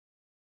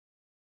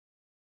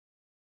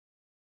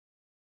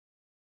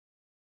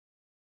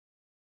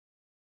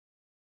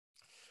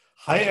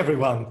Hi,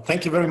 everyone.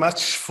 Thank you very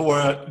much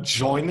for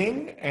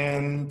joining.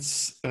 And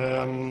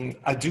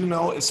I do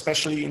know,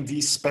 especially in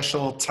these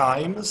special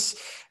times,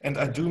 and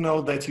I do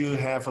know that you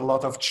have a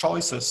lot of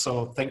choices.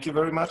 So thank you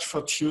very much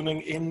for tuning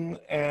in.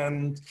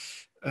 And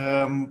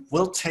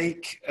we'll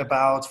take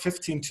about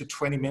 15 to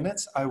 20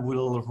 minutes. I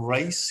will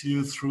race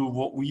you through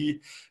what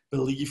we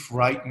believe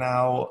right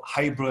now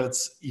hybrid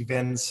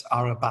events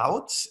are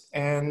about.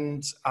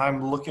 And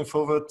I'm looking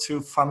forward to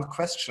fun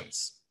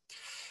questions.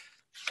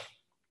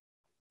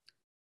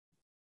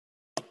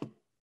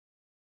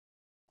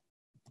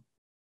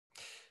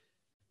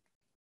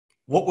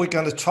 What we're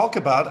going to talk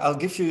about, I'll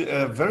give you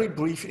a very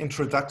brief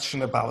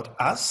introduction about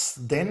us,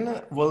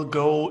 then we'll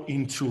go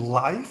into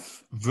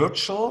live,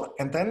 virtual,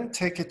 and then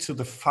take it to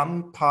the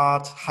fun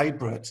part,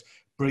 hybrid,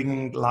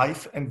 bringing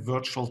live and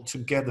virtual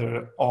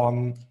together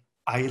on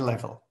eye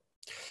level.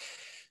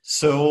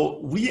 So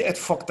we at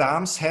VOK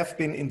Dams have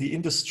been in the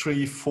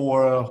industry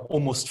for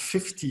almost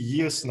 50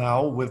 years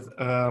now with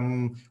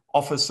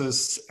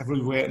offices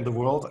everywhere in the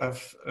world.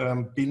 I've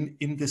been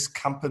in this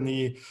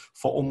company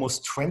for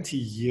almost 20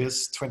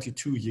 years,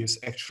 22 years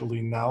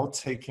actually now,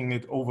 taking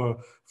it over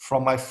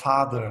from my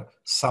father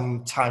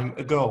some time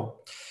ago.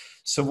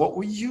 So what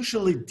we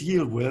usually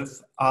deal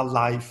with are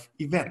live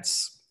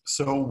events.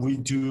 So we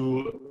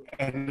do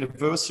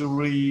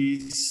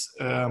anniversaries,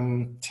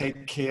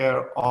 take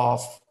care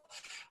of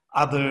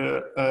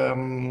other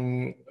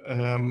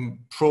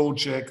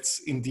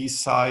projects in these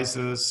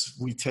sizes.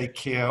 We take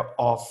care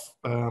of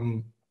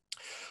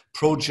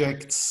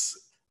projects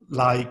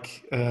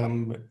like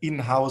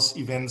in-house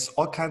events,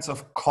 all kinds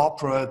of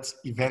corporate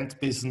event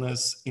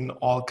business in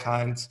all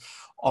kinds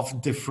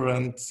of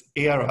different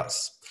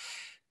eras.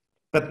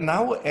 But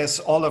now, as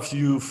all of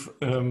you've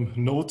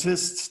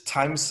noticed,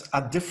 times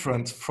are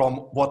different from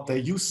what they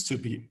used to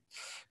be.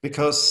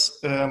 Because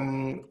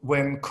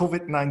when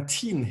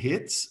COVID-19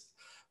 hit,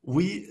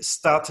 we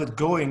started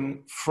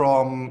going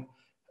from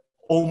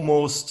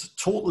almost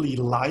totally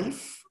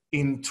live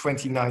in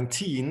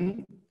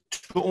 2019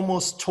 to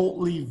almost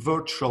totally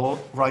virtual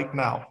right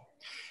now.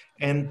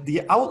 And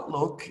the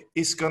outlook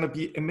is going to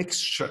be a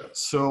mixture.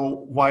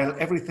 So while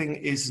everything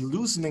is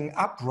loosening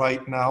up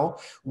right now,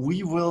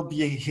 we will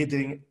be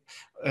heading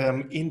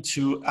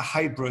into a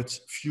hybrid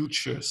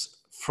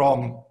futures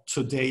from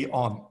today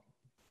on.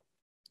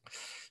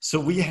 So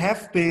we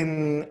have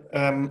been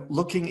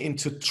looking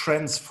into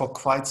trends for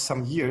quite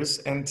some years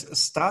and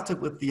started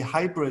with the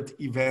hybrid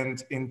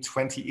event in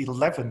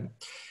 2011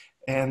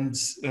 and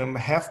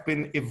have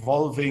been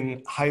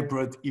evolving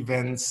hybrid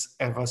events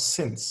ever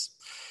since.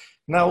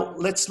 Now,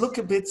 let's look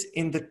a bit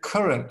in the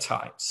current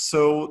times.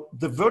 So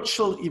the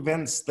virtual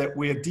events that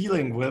we're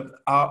dealing with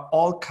are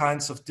all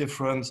kinds of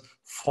different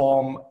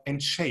form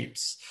and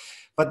shapes.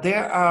 But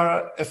there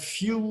are a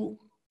few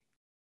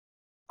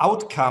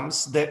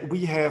outcomes that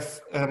we have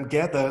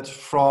gathered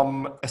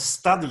from a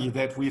study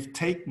that we've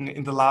taken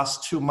in the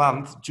last 2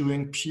 months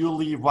doing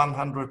purely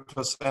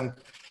 100%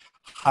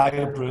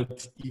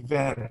 hybrid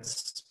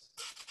events.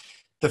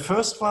 The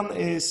first one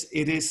is,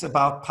 it is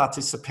about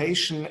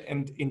participation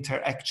and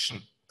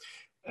interaction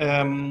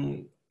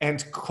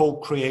and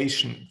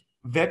co-creation.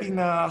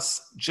 Webinars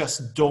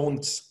just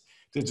don't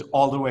it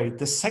all the way.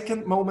 The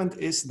second moment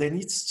is there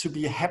needs to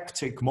be a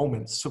haptic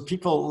moment. So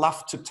people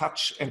love to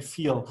touch and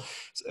feel.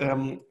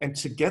 And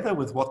together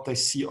with what they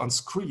see on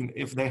screen,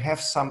 if they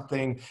have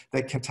something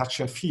they can touch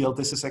and feel,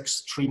 this is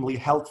extremely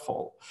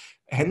helpful.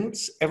 And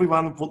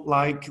everyone would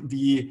like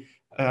the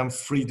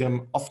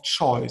freedom of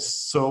choice.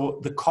 So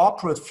the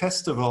corporate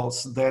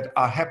festivals that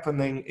are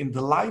happening in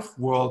the live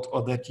world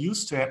or that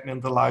used to happen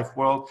in the live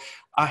world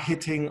are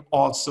hitting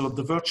also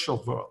the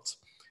virtual world.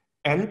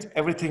 And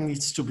everything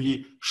needs to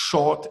be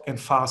short and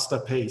faster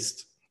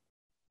paced.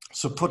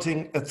 So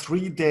putting a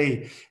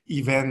 3-day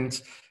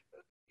event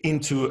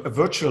into a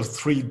virtual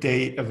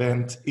 3-day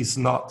event is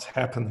not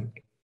happening.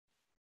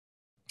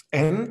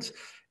 And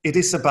it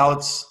is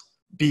about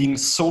being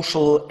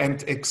social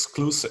and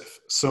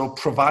exclusive. So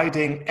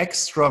providing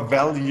extra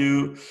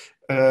value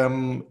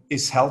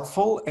is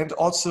helpful. And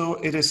also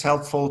it is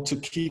helpful to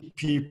keep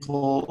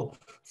people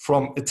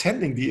from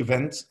attending the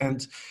event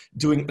and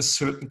doing a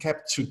certain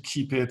cap to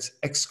keep it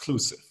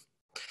exclusive.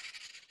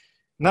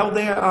 Now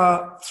there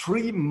are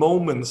 3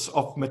 moments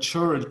of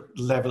maturity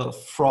level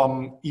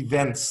from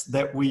events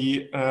that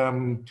we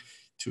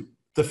do.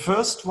 The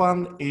first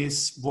one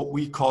is what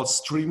we call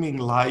streaming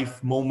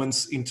live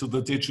moments into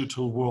the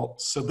digital world.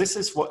 So this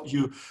is what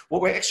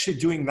we're actually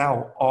doing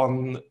now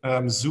on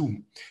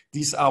Zoom.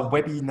 These are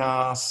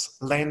webinars,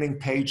 landing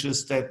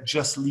pages that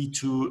just lead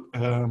to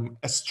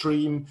a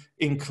stream,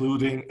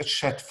 including a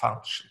chat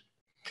function.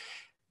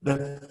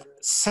 The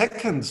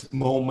second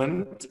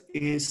moment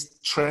is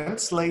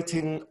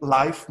translating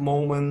live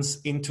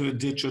moments into a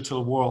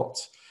digital world.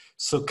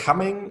 So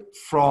coming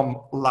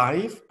from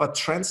live, but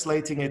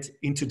translating it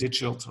into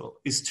digital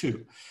is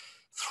 2.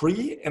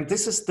 3, and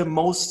this is the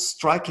most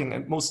striking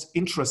and most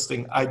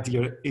interesting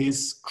idea,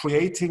 is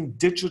creating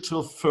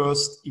digital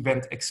first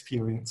event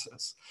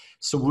experiences.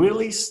 So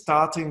really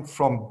starting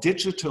from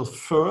digital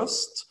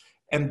first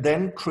and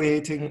then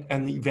creating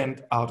an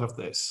event out of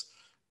this.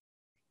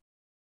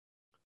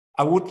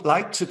 I would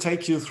like to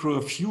take you through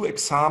a few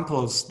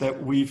examples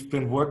that we've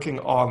been working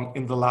on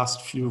in the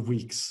last few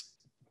weeks.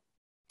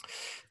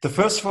 The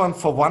first one,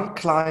 for one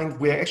client,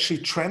 we're actually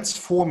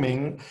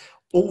transforming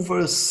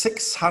over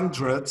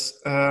 600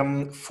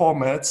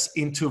 formats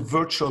into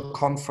virtual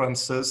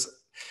conferences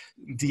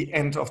the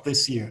end of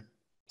this year.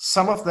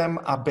 Some of them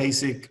are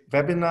basic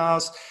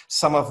webinars,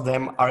 some of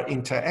them are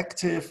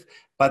interactive,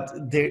 but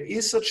there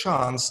is a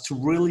chance to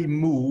really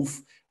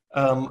move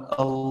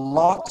a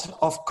lot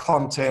of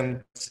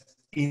content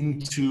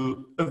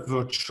into a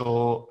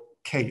virtual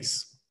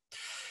case.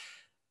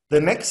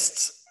 The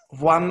next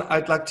one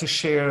I'd like to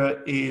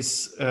share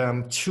is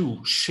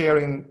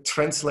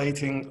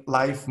translating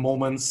live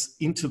moments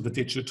into the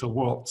digital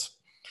world.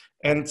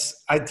 And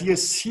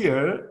ideas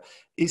here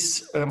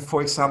is,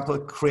 for example,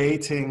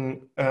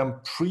 creating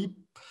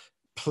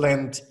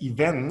pre-planned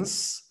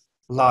events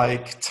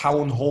like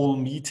town hall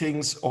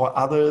meetings or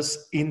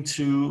others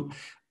into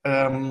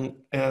a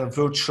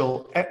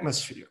virtual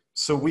atmosphere.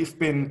 So we've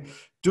been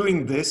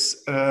doing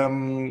this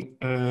and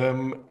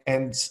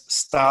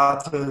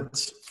started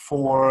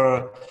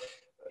for,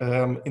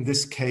 in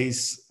this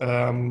case,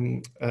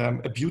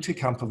 a beauty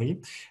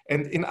company.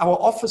 And in our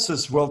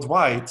offices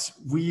worldwide,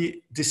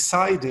 we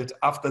decided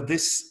after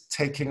this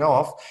taking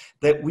off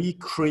that we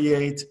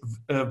create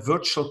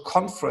virtual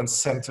conference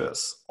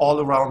centers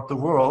all around the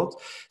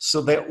world, so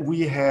that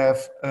we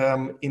have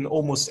in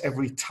almost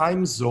every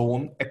time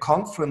zone a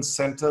conference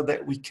center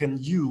that we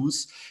can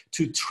use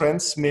to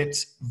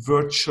transmit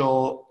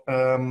virtual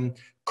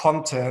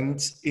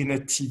content in a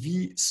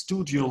TV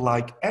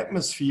studio-like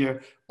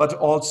atmosphere, but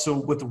also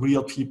with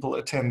real people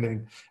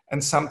attending,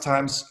 and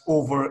sometimes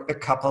over a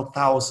couple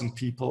thousand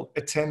people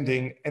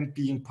attending and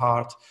being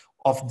part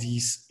of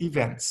these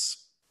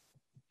events.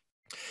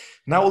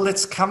 Now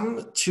let's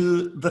come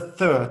to the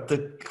third,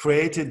 the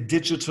created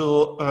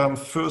digital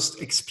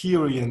first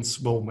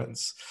experience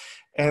moments.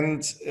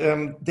 And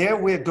there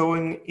we're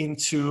going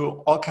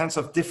into all kinds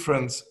of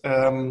different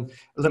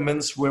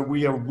elements where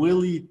we are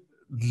really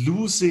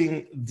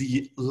losing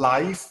the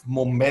live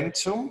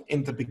momentum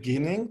in the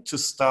beginning to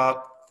start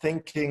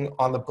thinking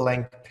on a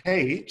blank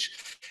page,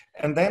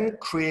 and then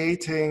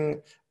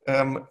creating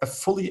a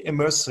fully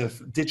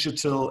immersive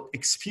digital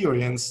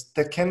experience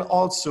that can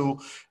also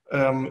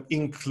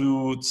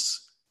include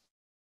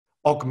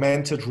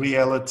augmented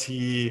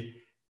reality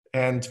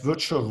and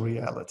virtual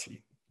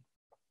reality.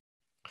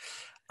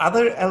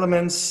 Other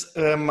elements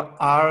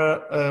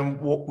are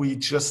what we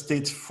just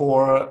did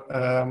for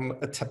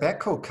a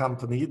tobacco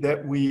company,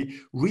 that we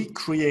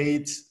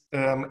recreate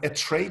a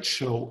trade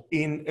show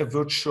in a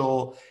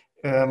virtual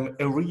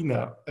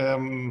arena,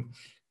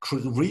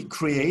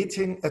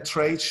 recreating a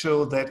trade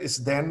show that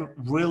is then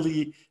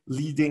really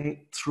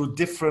leading through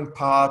different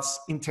parts,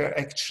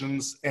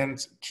 interactions,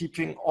 and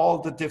keeping all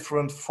the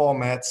different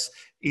formats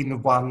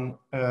in one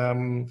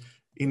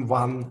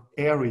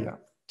area.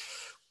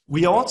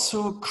 We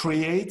also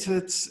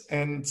created,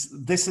 and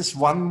this is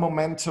one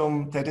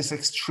momentum that is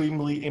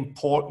extremely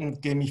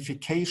important,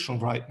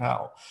 gamification right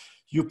now.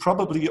 You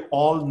probably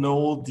all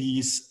know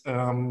these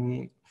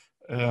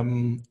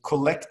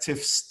collective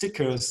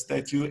stickers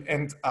that you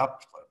end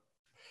up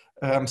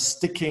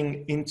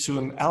sticking into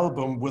an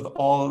album with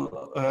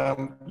all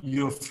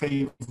your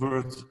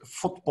favorite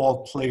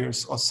football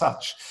players or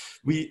such.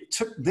 We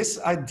took this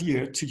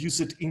idea to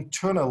use it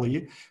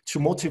internally to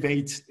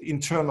motivate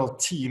internal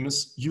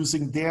teams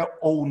using their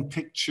own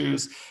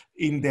pictures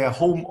in their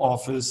home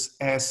office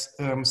as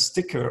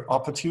sticker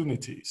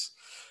opportunities.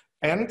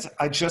 And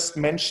I just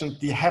mentioned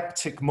the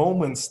haptic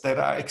moments that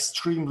are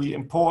extremely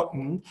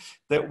important,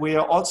 that we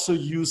are also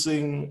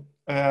using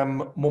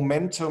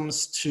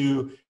momentums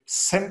to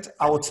send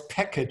out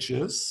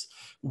packages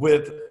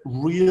with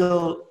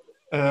real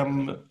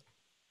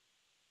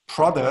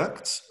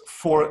products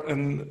for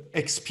an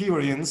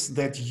experience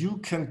that you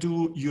can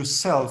do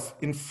yourself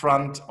in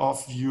front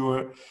of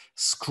your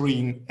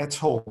screen at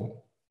home.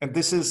 And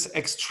this is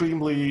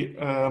extremely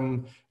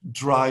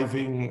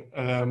driving.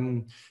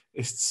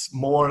 It's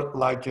more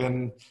like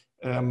in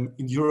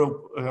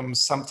Europe,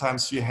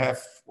 sometimes you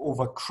have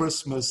over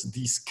Christmas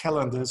these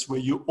calendars where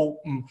you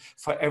open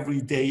for every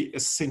day a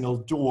single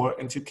door,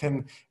 and you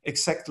can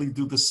exactly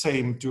do the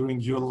same during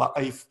your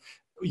live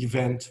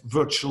event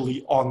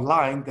virtually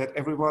online, that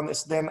everyone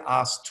is then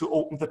asked to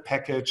open the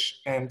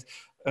package and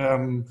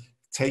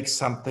take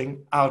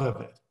something out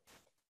of it.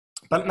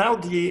 But now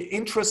the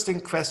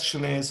interesting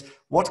question is,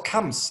 what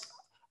comes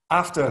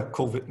after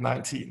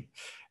COVID-19?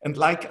 And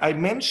like I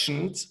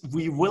mentioned,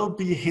 we will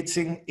be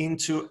hitting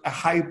into a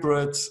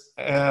hybrid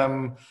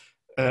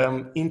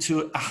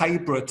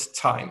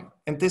time.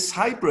 And this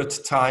hybrid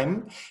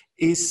time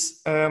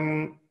is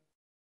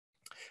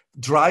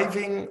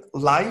driving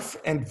live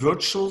and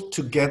virtual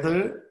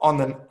together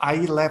on an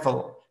eye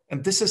level.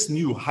 And this is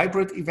new.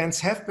 Hybrid events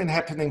have been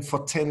happening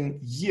for 10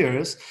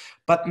 years,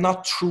 but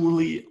not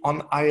truly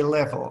on eye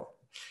level.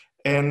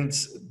 And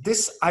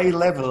this eye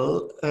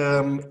level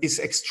is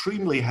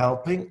extremely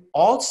helping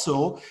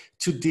also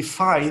to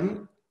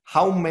define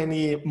how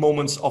many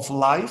moments of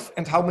live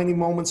and how many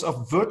moments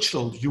of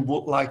virtual you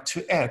would like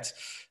to add,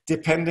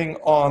 depending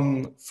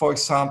on, for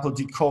example,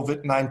 the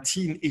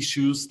COVID-19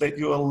 issues that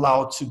you're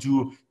allowed to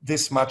do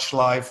this much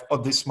live or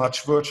this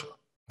much virtual.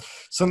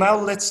 So now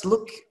let's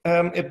look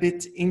a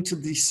bit into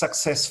the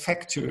success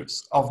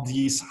factors of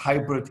these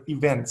hybrid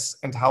events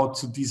and how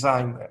to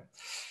design them.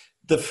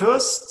 The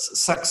first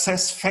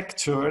success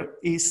factor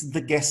is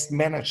the guest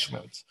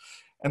management.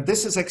 And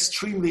this is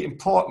extremely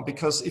important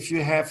because if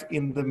you have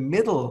in the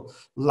middle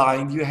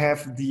line, you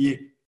have the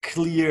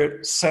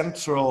clear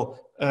central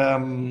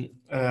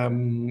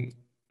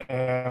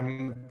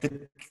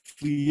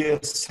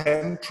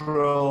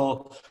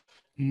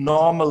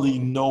normally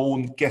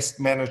known guest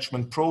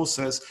management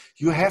process,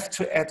 you have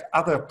to add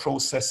other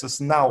processes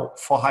now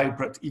for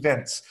hybrid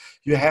events.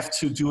 You have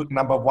to do,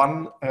 number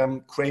one,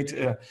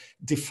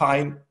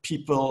 define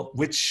people,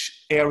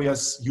 which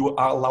areas you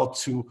are allowed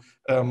to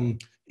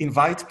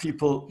invite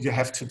people. You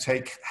have to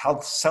take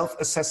health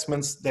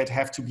self-assessments that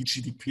have to be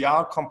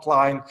GDPR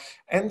compliant,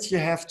 and you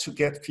have to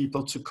get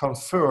people to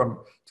confirm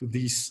to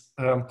these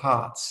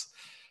parts.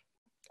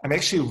 I'm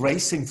actually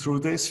racing through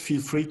this. Feel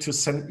free to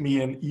send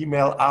me an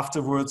email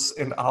afterwards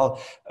and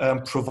I'll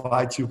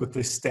provide you with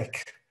this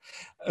deck.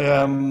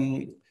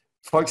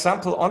 For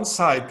example, on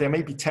site, there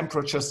may be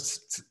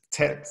temperatures,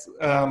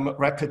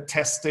 rapid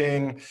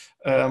testing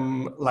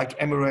like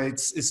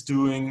Emirates is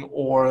doing,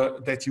 or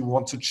that you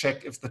want to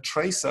check if the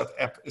Tracer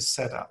app is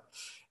set up.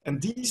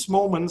 And these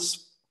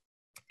moments,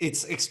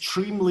 it's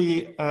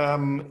extremely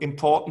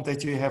important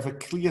that you have a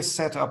clear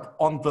setup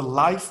on the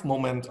live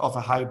moment of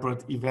a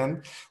hybrid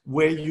event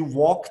where you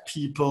walk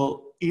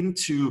people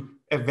into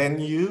a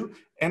venue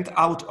and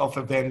out of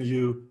a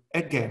venue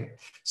again.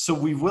 So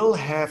we will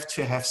have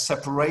to have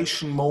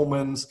separation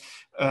moments,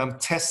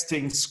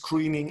 testing,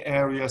 screening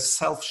areas,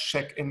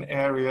 self-check-in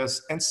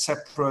areas, and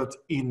separate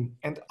in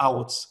and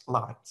out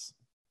lines.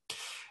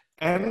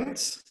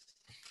 And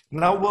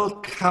now we'll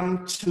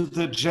come to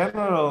the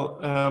general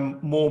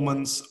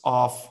moments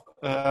of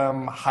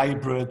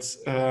hybrid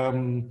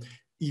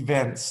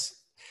events.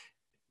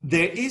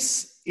 There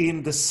is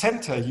in the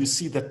center, you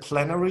see the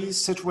plenary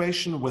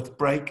situation with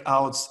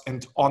breakouts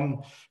and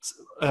on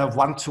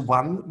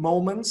one-to-one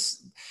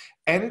moments.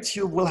 And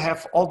you will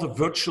have all the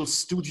virtual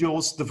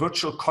studios, the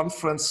virtual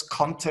conference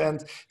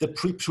content, the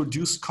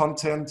pre-produced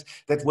content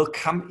that will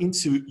come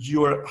into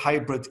your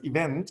hybrid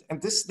event.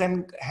 And this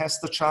then has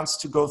the chance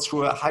to go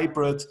through a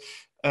hybrid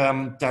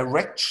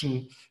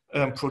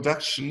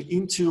production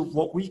into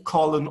what we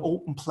call an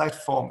open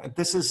platform. And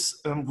this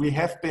is, we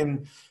have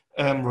been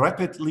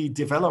rapidly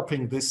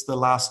developing this the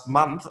last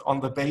month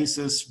on the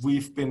basis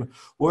we've been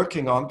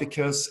working on,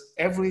 because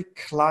every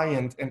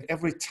client and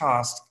every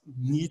task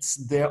needs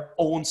their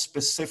own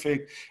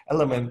specific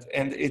element.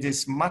 And it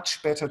is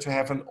much better to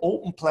have an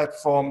open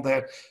platform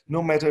that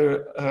no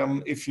matter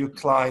if your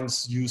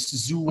clients use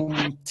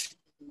Zoom,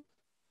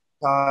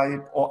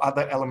 Skype, or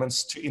other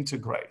elements to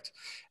integrate.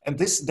 And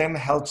this then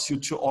helps you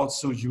to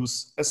also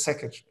use a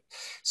secondary.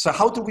 So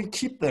how do we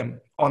keep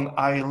them on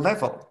eye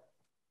level?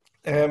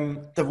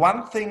 The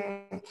one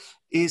thing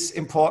is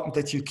important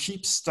that you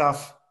keep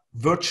stuff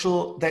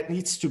virtual that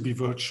needs to be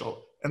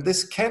virtual. And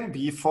this can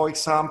be, for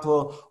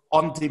example,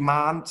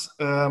 on-demand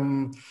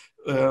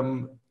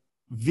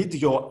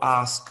video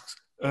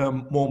asked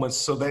moments,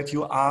 so that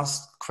you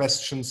ask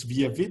questions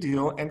via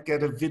video and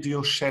get a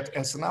video chat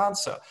as an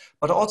answer,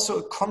 but also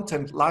a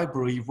content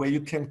library where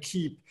you can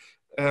keep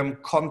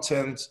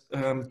content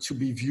to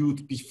be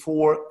viewed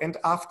before and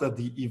after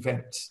the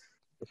event.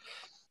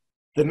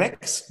 The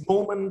next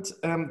moment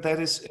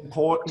that is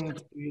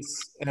important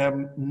is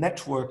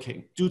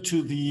networking. Due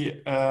to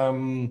the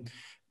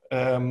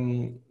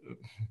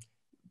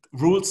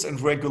rules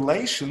and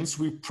regulations,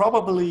 we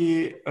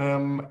probably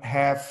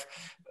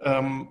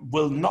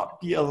will not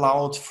be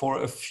allowed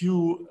for a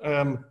few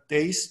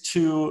days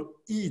to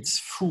eat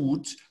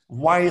food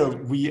while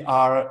we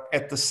are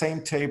at the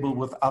same table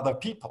with other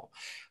people.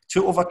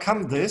 To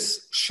overcome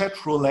this,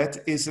 chat roulette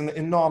is an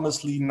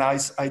enormously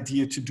nice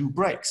idea to do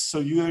breaks. So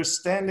you're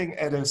standing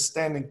at a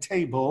standing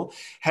table,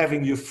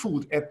 having your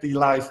food at the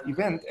live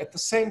event. At the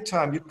same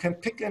time, you can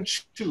pick and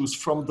choose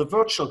from the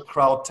virtual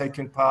crowd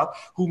taking part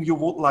whom you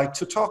would like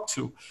to talk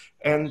to.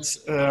 And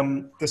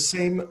the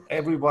same,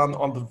 everyone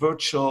on the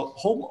virtual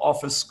home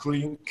office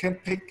screen can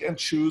pick and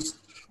choose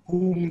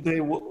whom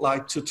they would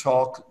like to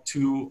talk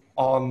to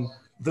on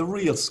the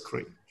real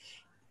screen.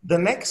 The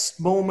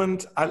next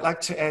moment I'd like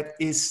to add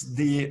is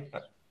the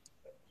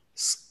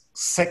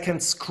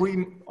second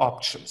screen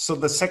option. So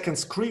the second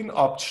screen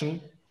option,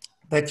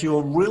 that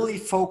you're really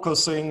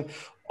focusing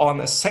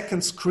on a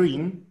second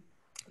screen,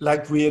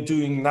 like we are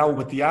doing now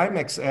with the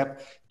IMEX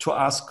app, to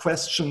ask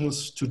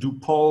questions, to do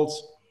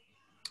polls,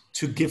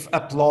 to give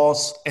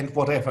applause and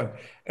whatever.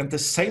 And the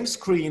same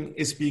screen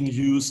is being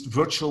used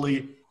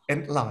virtually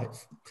and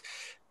live.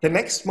 The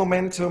next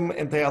momentum,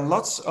 and there are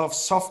lots of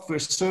software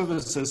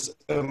services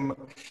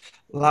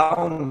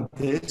around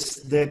this,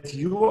 that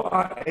you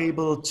are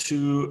able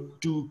to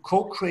do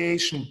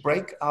co-creation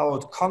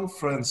breakout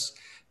conference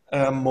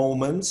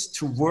moments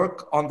to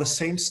work on the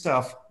same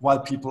stuff while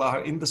people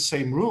are in the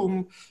same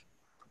room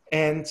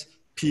and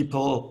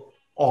people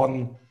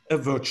on a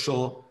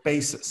virtual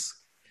basis.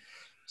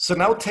 So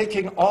now,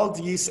 taking all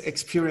these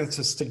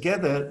experiences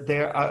together,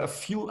 there are a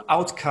few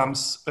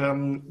outcomes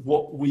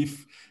what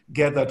we've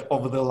gathered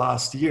over the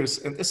last years,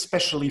 and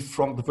especially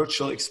from the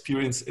virtual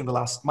experience in the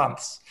last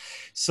months.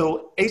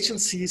 So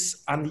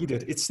agencies are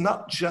needed. It's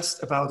not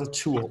just about a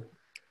tool.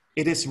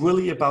 It is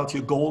really about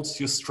your goals,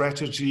 your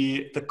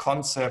strategy, the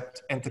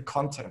concept, and the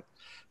content.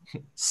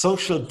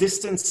 Social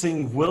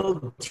distancing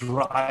will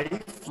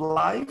drive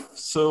life.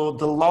 So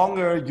the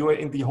longer you're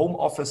in the home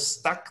office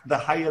stuck, the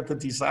higher the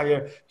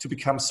desire to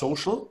become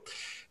social.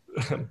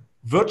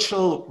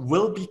 Virtual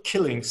will be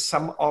killing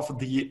some of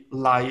the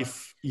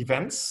live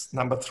events.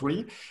 Number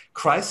 3,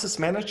 crisis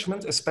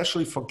management,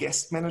 especially for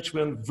guest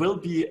management, will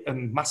be a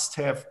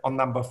must-have on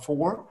number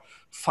 4.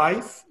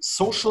 5,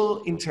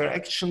 social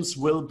interactions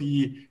will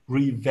be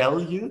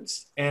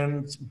revalued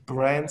and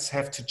brands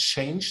have to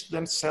change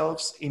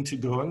themselves into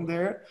going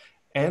there.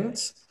 And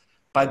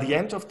by the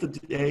end of the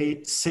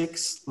day,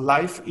 6,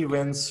 live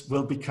events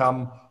will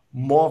become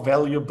more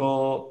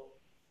valuable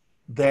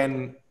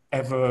than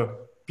ever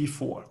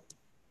before.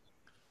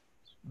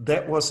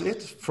 That was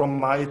it from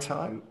my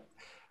time.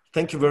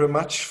 Thank you very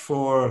much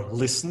for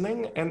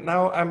listening. And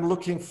now I'm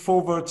looking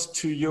forward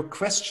to your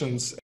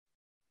questions.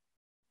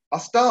 I'll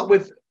start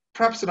with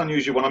perhaps an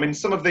unusual one. I mean,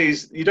 some of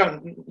these, you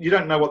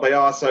don't know what they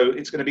are, so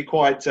it's going to be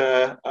quite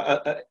a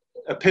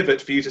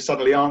pivot for you to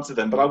suddenly answer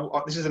them.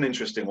 But this is an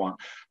interesting one.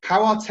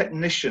 How are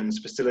technicians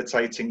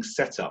facilitating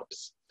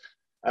setups?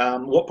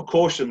 What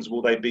precautions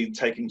will they be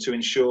taking to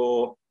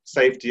ensure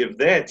safety of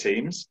their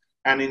teams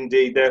and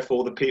indeed,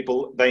 therefore, the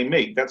people they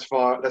meet? That's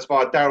via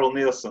Daryl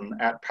Nielsen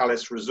at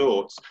Palace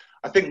Resorts.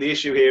 I think the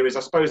issue here is,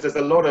 I suppose, there's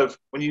a lot of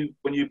when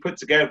you put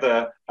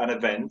together an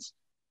event,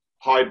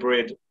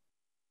 hybrid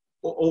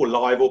or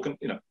live, or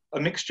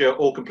a mixture,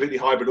 or completely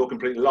hybrid or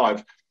completely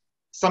live.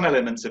 Some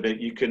elements of it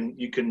you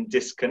can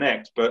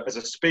disconnect, but as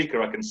a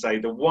speaker, I can say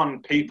the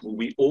one people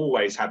we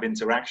always have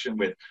interaction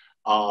with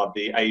are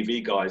the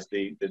AV guys,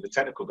 the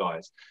technical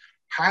guys.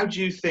 How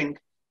do you think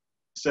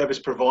service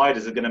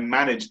providers are going to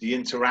manage the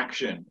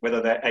interaction,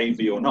 whether they're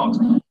AV or not,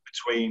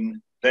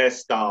 between their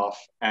staff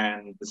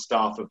and the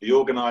staff of the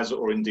organizer,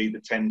 or indeed the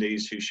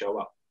attendees who show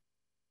up?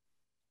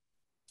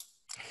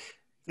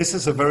 This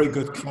is a very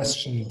good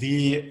question.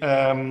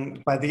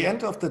 By the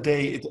end of the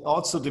day, it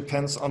also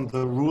depends on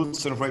the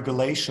rules and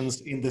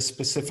regulations in the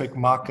specific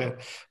market.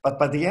 But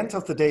by the end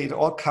of the day, it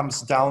all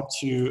comes down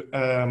to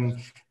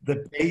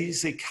the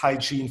basic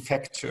hygiene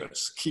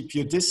factors. Keep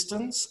your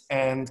distance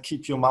and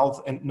keep your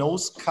mouth and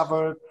nose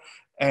covered,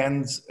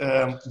 and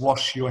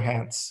wash your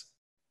hands.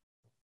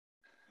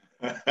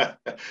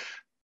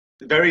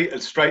 Very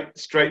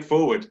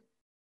straightforward.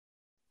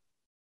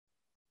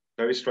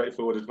 Very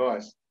straightforward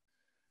advice.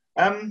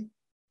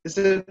 There's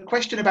a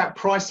question about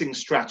pricing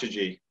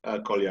strategy,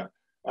 Colja.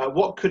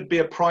 What could be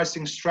a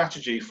pricing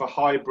strategy for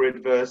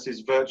hybrid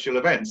versus virtual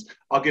events?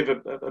 I'll give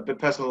a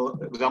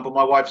personal example.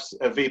 My wife's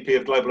a VP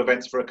of global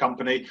events for a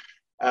company.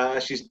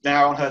 She's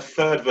now on her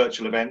 3rd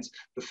virtual event.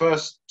 The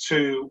first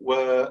 2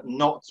 were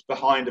not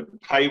behind a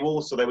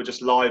paywall, so they were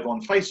just live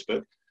on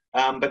Facebook.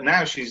 But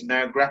now she's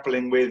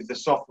grappling with the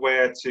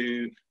software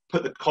to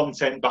put the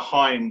content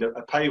behind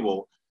a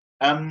paywall.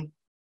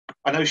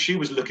 I know she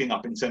was looking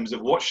up in terms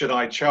of what should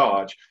I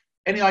charge.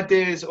 Any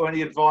ideas or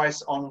any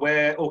advice on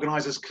where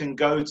organisers can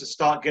go to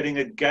start getting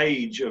a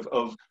gauge of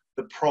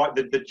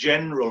the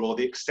general or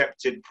the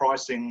accepted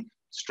pricing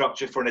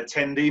structure for an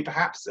attendee,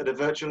 perhaps at a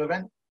virtual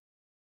event?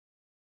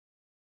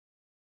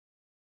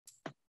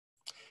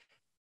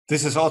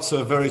 This is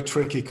also a very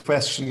tricky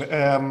question.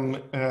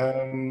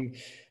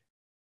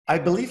 I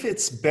believe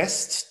it's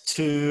best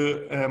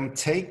to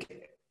take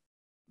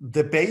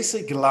the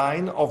basic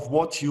line of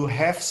what you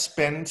have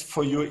spent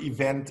for your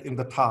event in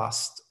the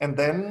past, and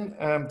then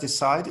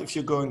decide if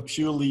you're going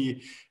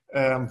purely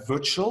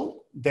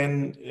virtual,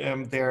 then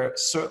there are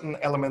certain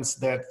elements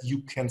that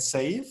you can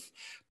save,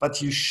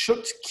 but you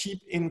should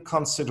keep in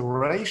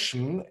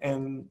consideration,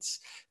 and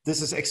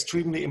this is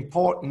extremely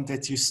important,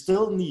 that you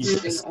still need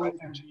a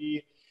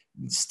strategy,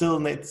 still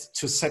need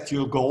to set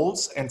your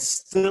goals, and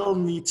still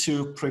need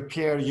to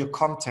prepare your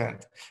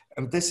content.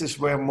 And this is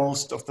where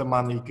most of the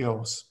money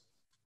goes.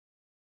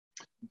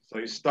 So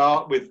you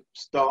start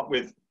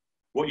with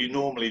what you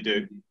normally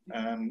do,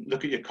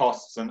 look at your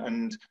costs,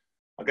 and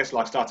I guess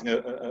like starting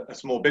a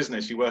small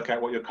business, you work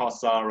out what your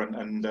costs are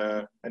and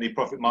any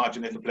profit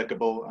margin if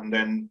applicable, and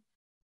then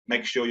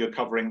make sure you're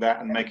covering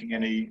that and making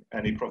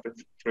any profit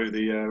through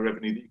the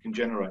revenue that you can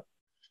generate.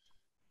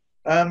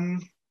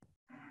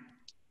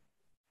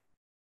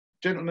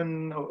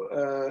 Gentleman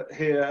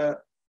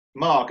here,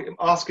 Mark,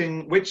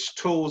 asking which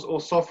tools or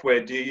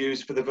software do you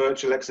use for the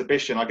virtual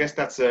exhibition? I guess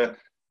that's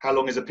how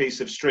long is a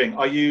piece of string?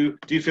 Do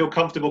you feel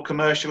comfortable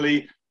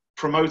commercially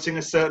promoting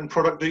a certain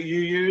product that you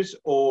use,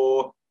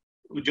 or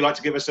would you like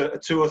to give us a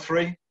two or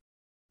three?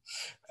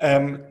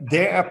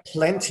 There are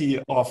plenty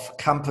of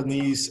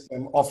companies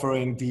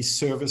offering these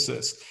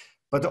services,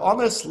 but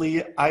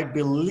honestly, I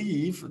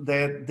believe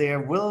that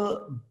there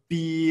will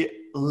be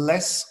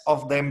less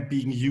of them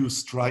being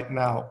used right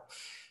now.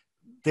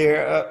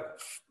 There are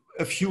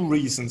a few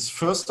reasons.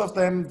 First of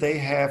them, they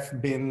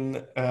have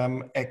been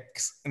an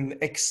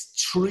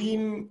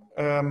extreme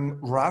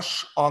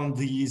rush on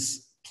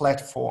these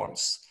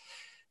platforms.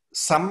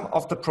 Some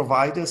of the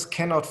providers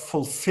cannot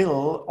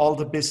fulfill all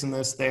the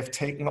business they've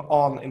taken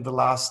on in the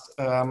last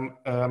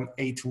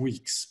 8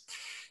 weeks.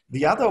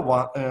 The other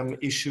one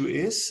issue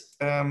is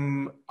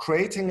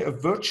creating a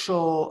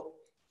virtual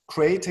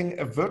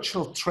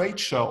trade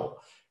show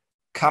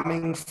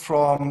coming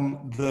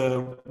from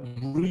the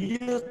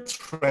real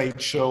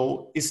trade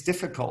show is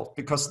difficult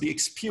because the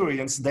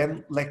experience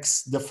then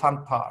lacks the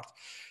fun part.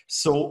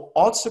 So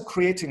also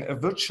creating a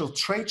virtual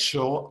trade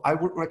show, I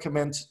would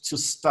recommend to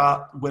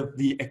start with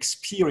the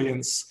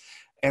experience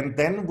and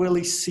then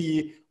really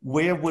see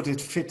where would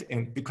it fit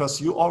in, because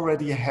you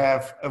already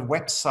have a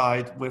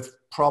website with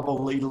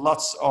probably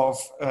lots of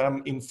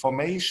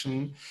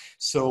information.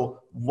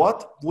 So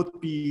what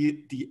would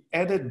be the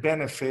added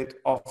benefit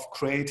of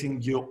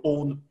creating your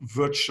own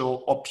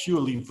virtual or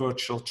purely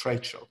virtual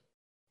trade show?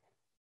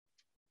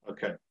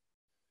 Okay,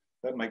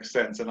 that makes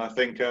sense. And I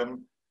think,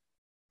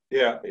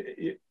 yeah,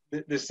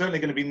 there's certainly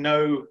going to be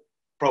no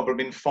problem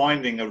in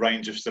finding a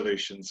range of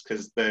solutions,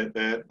 because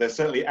they're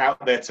certainly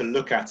out there to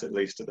look at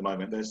least at the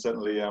moment. They're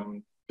certainly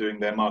doing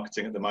their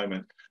marketing at the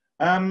moment.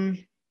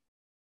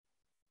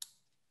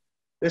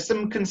 There's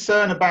some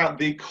concern about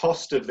the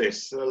cost of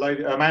this.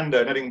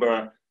 Amanda in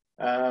Edinburgh,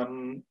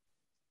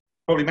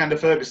 probably Amanda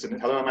Ferguson.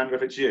 Hello, Amanda,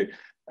 if it's you.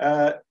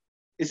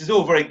 This is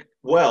all very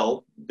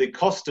well, the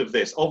cost of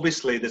this.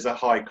 Obviously, there's a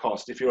high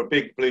cost. If you're a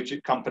big blue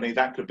chip company,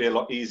 that could be a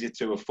lot easier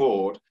to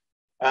afford.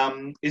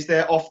 Is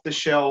there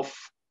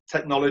off-the-shelf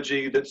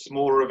technology that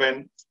smaller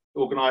event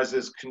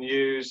organisers can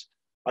use?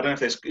 I don't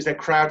know if is there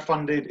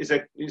crowd-funded?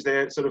 Is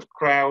there sort of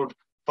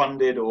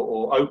crowd-funded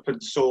or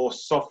open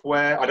source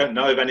software? I don't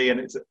know of any, and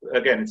it's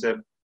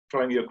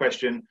throwing you a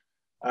question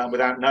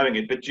without knowing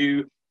it. But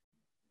do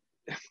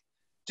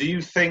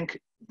you think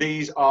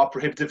these are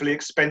prohibitively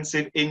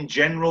expensive in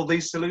general,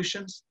 these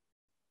solutions?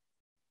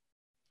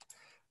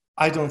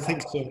 I don't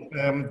think so.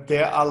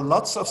 There are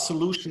lots of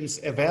solutions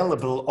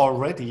available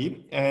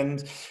already,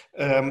 and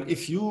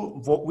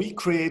what we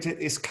created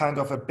is kind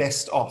of a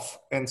best of,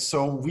 and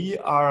so we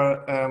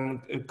are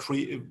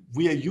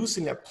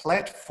using a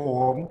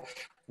platform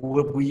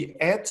where we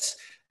add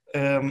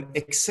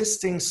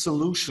existing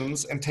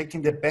solutions and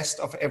taking the best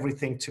of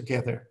everything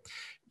together.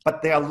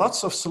 But there are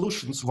lots of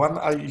solutions. One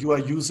you are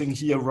using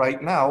here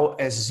right now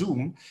as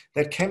Zoom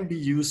that can be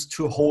used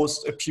to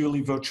host a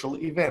purely virtual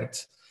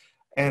event.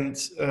 And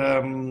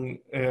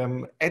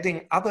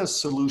adding other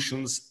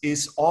solutions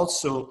is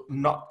also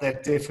not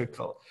that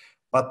difficult.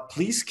 But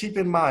please keep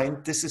in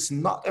mind, this is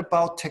not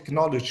about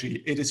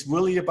technology. It is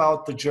really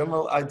about the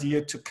general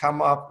idea to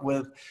come up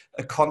with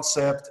a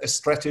concept, a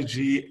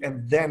strategy,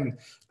 and then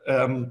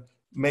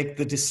make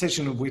the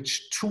decision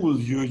which tool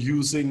you're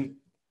using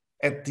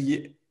at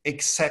the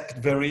exact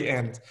very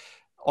end.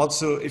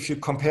 Also, if you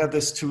compare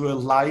this to a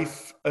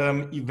live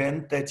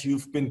event that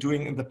you've been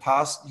doing in the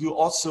past, you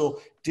also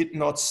did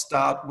not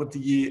start with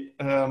the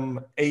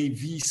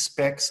AV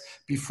specs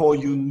before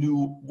you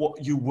knew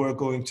what you were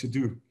going to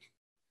do.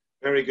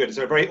 Very good. It's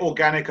a very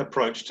organic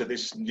approach to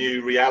this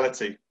new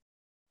reality.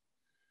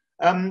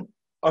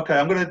 Okay,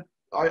 I'm going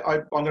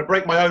to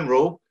break my own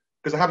rule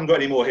because I haven't got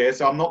any more here,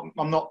 so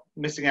I'm not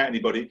missing out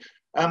anybody.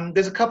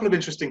 There's a couple of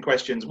interesting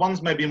questions.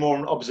 One's maybe more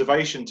an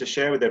observation to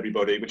share with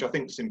everybody, which I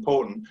think is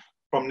important,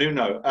 from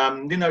Nuno.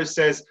 Nuno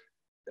says,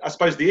 I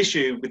suppose the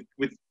issue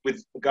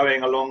with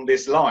going along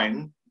this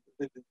line,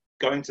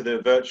 going to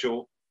the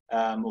virtual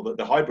or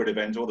the hybrid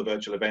event or the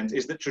virtual event,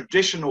 is that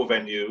traditional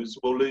venues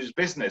will lose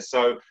business.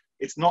 So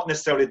it's not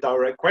necessarily a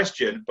direct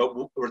question, but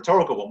a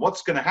rhetorical one.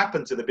 What's going to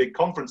happen to the big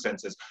conference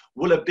centres?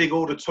 Will a big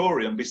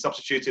auditorium be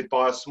substituted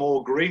by a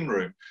small green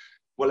room?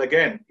 Well,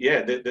 again,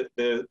 yeah,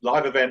 the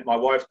live event my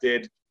wife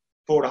did,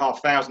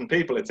 4,500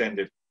 people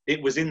attended.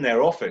 It was in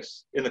their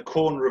office, in the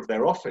corner of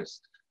their office.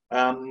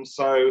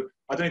 So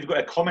I don't know if you've got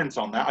a comment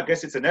on that. I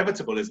guess it's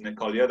inevitable, isn't it,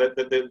 Colja, that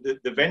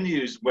the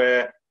venues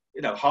where,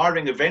 you know,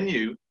 hiring a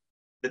venue,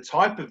 the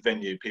type of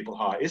venue people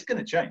hire is going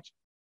to change.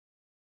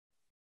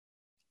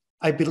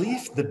 I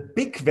believe the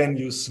big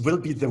venues will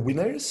be the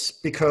winners,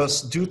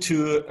 because due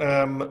to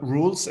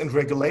rules and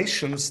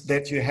regulations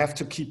that you have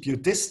to keep your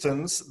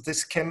distance,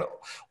 this can,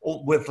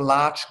 with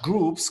large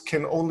groups,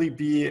 can only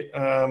be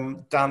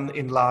done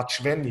in large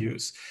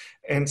venues.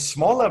 And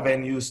smaller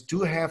venues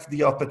do have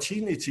the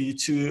opportunity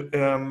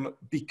to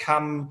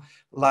become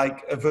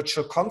like a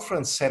virtual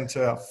conference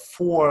center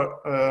for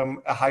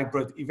a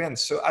hybrid event.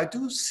 So I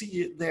do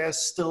see there's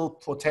still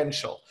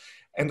potential.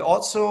 And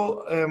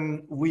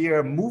also, we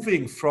are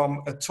moving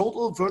from a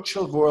total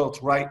virtual world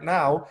right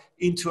now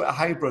into a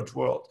hybrid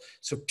world.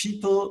 So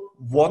people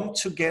want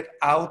to get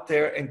out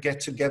there and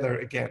get together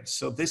again.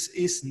 So this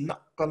is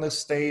not going to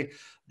stay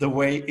the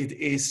way it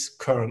is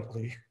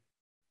currently.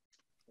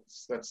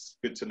 That's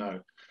good to know.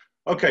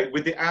 Okay,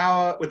 with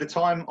the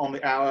time on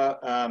the hour,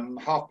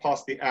 half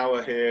past the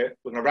hour here,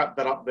 we're going to wrap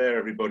that up there,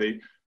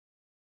 everybody.